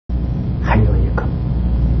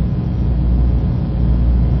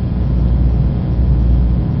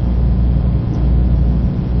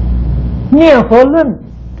念佛论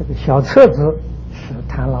这个小册子是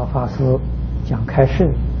倓老法师讲开示，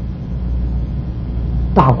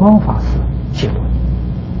大光法师记录的。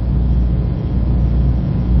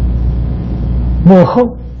幕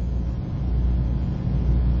后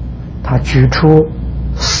他举出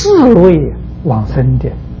4位往生的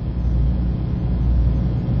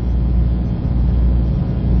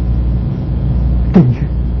证据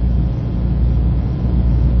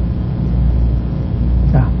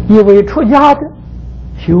啊，一位出家的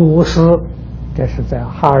修无师，这是在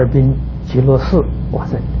哈尔滨极乐寺往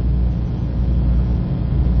生的。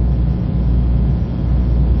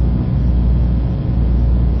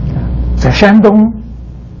在山东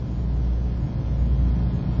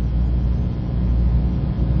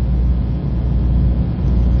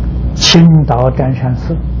青岛湛山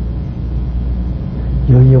寺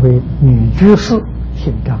有一位女居士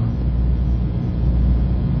姓张，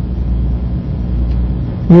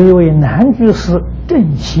有一位男居士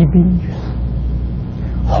郑锡宾居士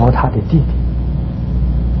和他的弟弟。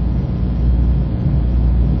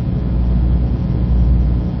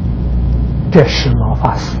这是老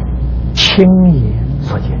法师亲眼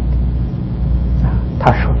所见的啊！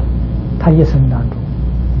他说了，他一生当中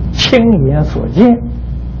亲眼所见，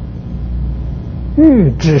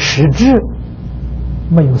预知时至，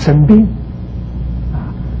没有生病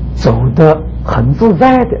啊，走得很自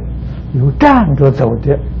在的，有站着走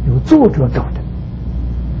的，有坐着走的。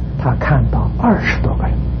他看到20多个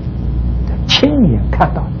人，亲眼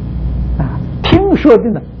看到的啊，听说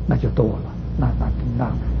的呢那就多了，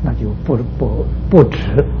那就不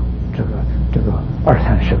止这个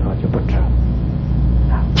20-30个就不止了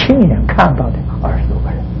啊，亲眼看到的20多个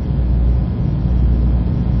人。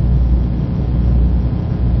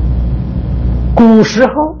古时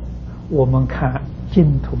候我们看《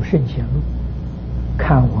净土圣贤录》，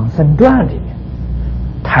看往生传里面，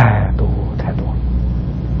太多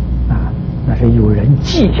了啊，那是有人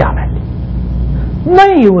记下来的，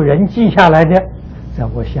没有人记下来的，在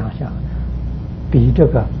我想想，比这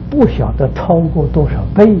个不晓得超过多少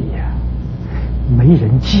倍呀，没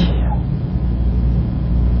人记呀，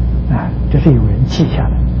啊，这是有人记下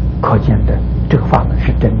来，可见的这个法门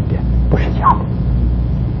是真的，不是假的。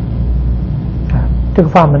这个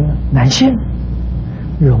法门呢难信，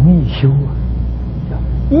容易修啊，叫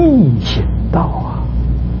易行道啊。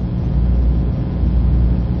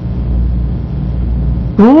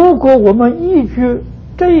如果我们依据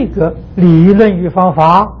这个理论与方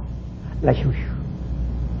法来修学，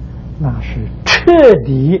那是彻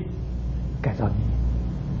底改造你，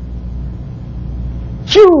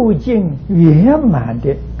究竟圆满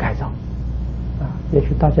的改造啊！也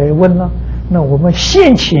许大家也问了，那我们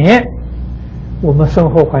现前我们生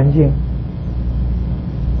活环境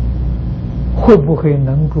会不会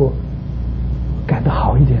能够改得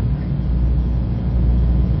好一点呢？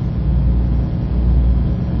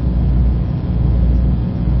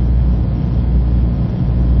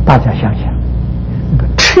大家想想，那个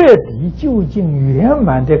彻底究竟圆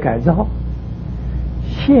满的改造，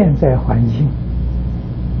现在环境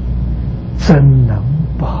怎能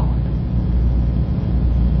不好？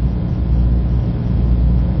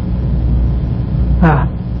啊，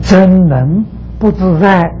怎能不自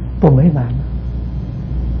在不美满呢？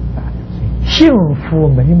啊，所以幸福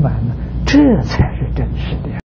美满呢，这才是真实的。